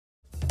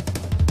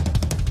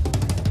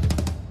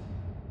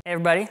Hey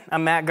everybody,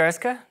 I'm Matt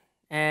Garstka,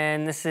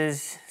 and this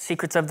is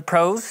Secrets of the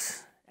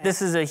Pros. This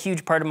is a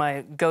huge part of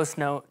my ghost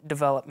note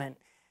development,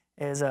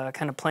 is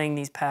kind of playing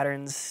these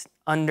patterns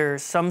under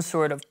some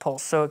sort of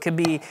pulse. So it could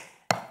be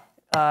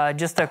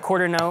just a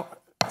quarter note,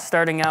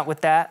 starting out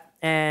with that,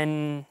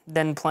 and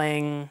then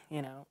playing,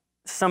 you know,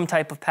 some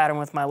type of pattern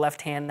with my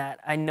left hand that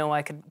I know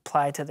I could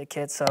apply to the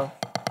kit. So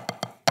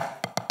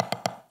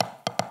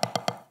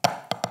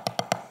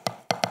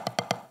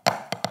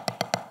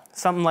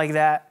something like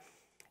that.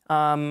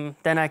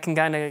 Then I can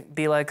kind of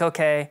be like,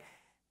 okay,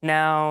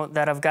 now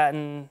that I've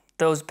gotten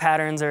those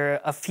patterns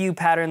or a few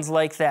patterns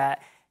like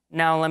that,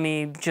 now let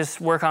me just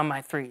work on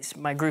my threes,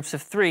 my groups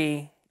of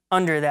three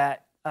under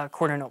that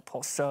quarter note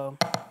pulse. So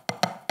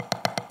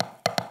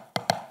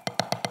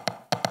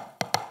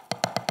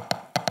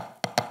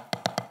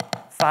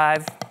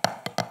five,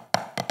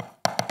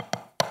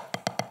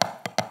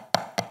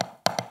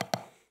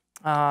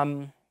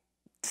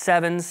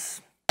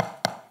 sevens.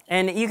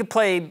 And you can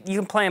play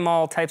them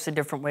all types of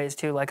different ways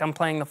too. Like I'm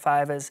playing the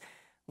five as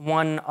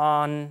 1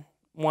 on,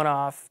 1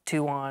 off,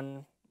 2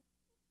 on,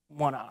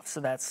 1 off.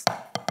 So that's,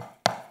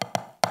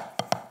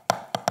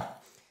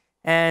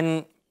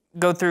 and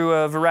go through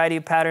a variety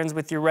of patterns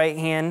with your right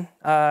hand.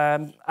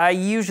 I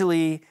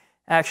usually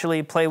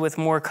actually play with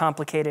more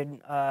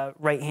complicated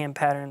right hand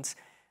patterns.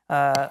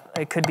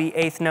 It could be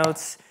eighth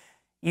notes.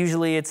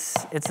 Usually it's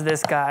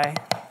this guy,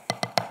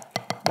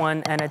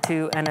 1 and a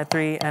 2 and a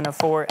 3 and a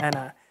 4 and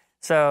a.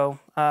 So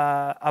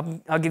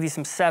I'll give you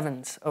some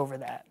sevens over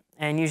that,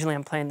 and usually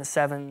I'm playing the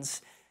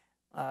sevens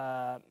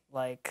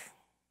like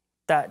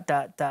dot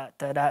dot dot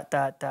dot dot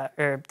dot dot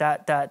or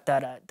dot dot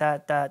dot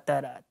dot dot dot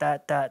dot dot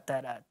dot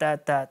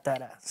dot dot dot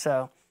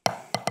dot.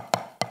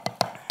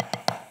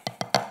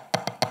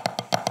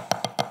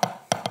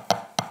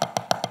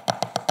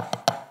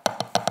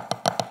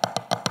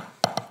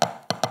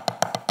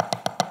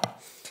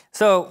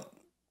 So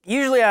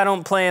usually I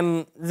don't play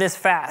them this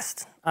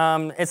fast.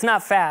 It's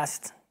not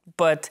fast.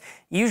 But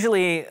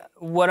usually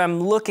what I'm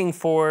looking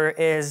for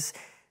is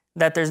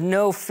that there's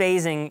no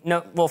phasing,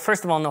 well,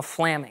 first of all, no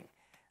flamming.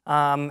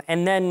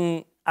 And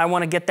then I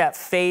want to get that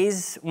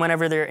phase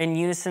whenever they're in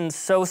unison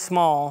so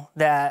small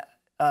that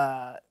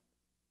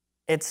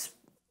it's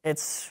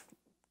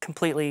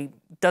completely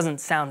doesn't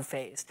sound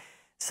phased.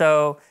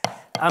 So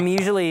I'm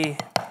usually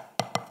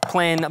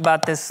playing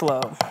about this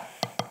slow.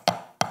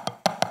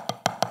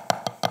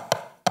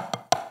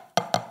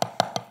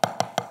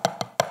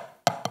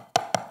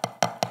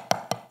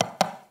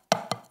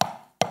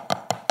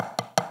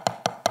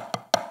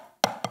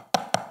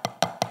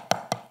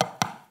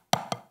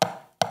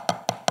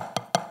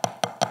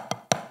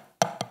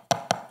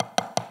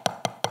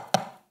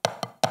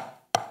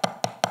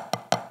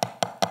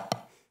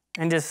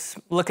 And just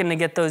looking to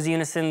get those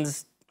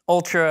unisons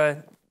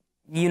ultra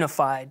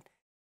unified.